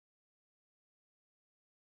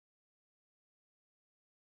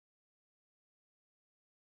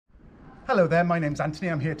Hello there, my name's Anthony.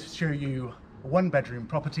 I'm here to show you a one-bedroom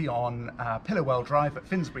property on Belvoir Drive at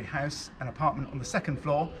Finsbury House, an apartment on the second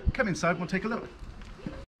floor. Come inside and we'll take a look.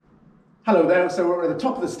 Hello there, so we're at the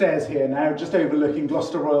top of the stairs here now, just overlooking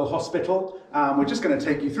Gloucester Royal Hospital. We're just going to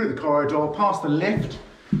take you through the corridor, past the lift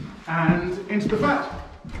and into the flat.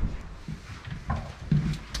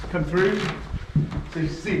 Come through, so you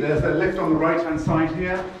see there's the lift on the right hand side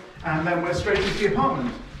here, and then we're straight into the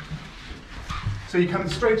apartment. So you come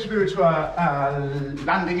straight through to a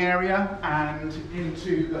landing area and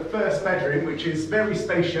into the first bedroom, which is very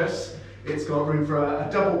spacious. It's got room for a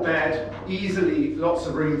double bed, easily lots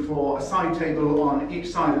of room for a side table on each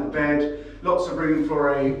side of the bed, lots of room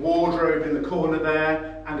for a wardrobe in the corner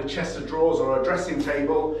there, and a chest of drawers or a dressing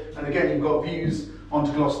table. And again, you've got views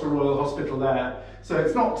onto Gloucester Royal Hospital there. So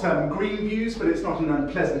it's not green views, but it's not an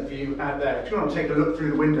unpleasant view out there. If you want to take a look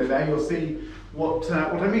through the window there, you'll see what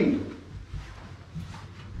I mean.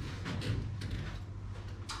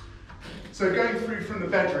 So going through from the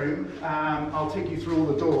bedroom, I'll take you through all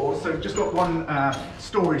the doors. So we've just got one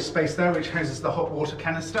storage space there, which houses the hot water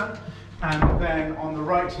canister. And then on the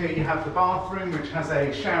right here, you have the bathroom, which has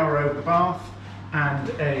a shower over the bath and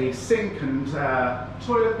a sink and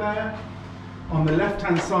toilet there. On the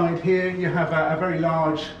left-hand side here, you have a very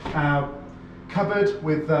large cupboard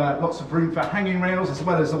with lots of room for hanging rails, as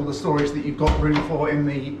well as all the storage that you've got room for in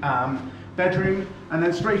the bedroom, and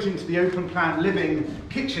then straight into the open plan living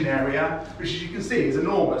kitchen area, which as you can see is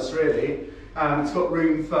enormous really. It's got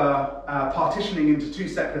room for partitioning into two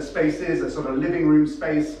separate spaces, a sort of living room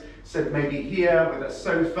space, so maybe here with a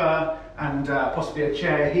sofa and possibly a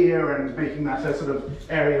chair here, and making that a sort of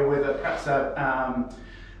area with perhaps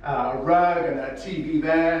a rug and a TV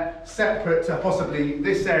there, separate to possibly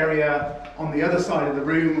this area on the other side of the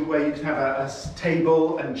room where you can have a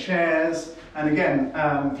table and chairs, and again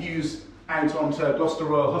views out onto Gloucester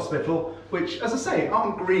Royal Hospital, which, as I say,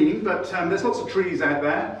 aren't green, but there's lots of trees out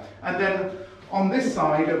there. And then on this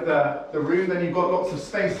side of the room, then you've got lots of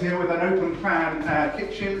space here with an open plan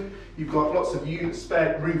kitchen. You've got lots of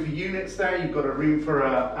spare room for units there. You've got a room for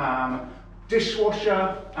a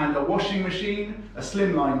dishwasher and a washing machine, a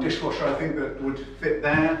slimline dishwasher I think that would fit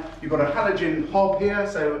there. You've got a halogen hob here,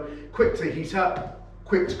 so quick to heat up,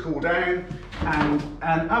 quick to cool down, and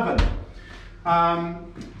an oven.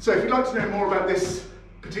 So if you'd like to know more about this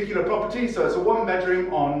particular property, so it's a one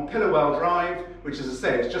bedroom on Belvoir Drive, which, as I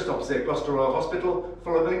say, is just opposite Gloucester Royal Hospital.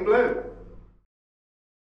 Follow the link below.